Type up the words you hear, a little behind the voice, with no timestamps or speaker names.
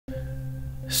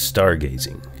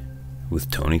Stargazing with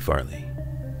Tony Farley.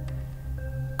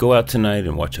 Go out tonight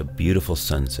and watch a beautiful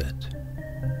sunset.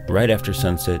 Right after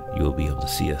sunset, you will be able to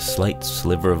see a slight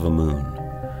sliver of a moon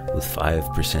with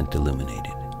 5%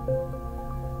 illuminated.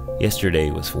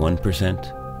 Yesterday was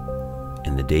 1%,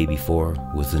 and the day before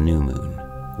was the new moon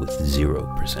with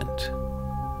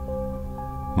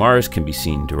 0%. Mars can be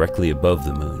seen directly above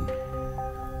the moon.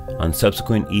 On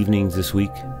subsequent evenings this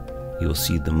week, you will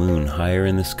see the moon higher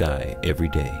in the sky every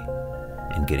day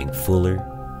and getting fuller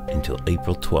until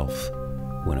April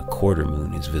 12th, when a quarter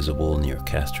moon is visible near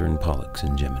Castor and Pollux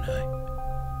in Gemini.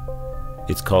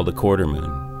 It's called a quarter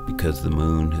moon because the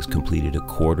moon has completed a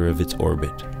quarter of its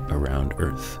orbit around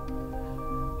Earth.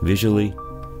 Visually,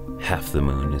 half the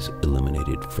moon is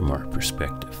illuminated from our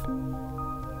perspective.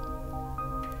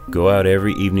 Go out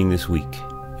every evening this week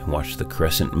and watch the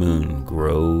crescent moon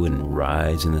grow and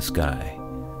rise in the sky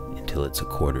until it's a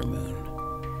quarter moon.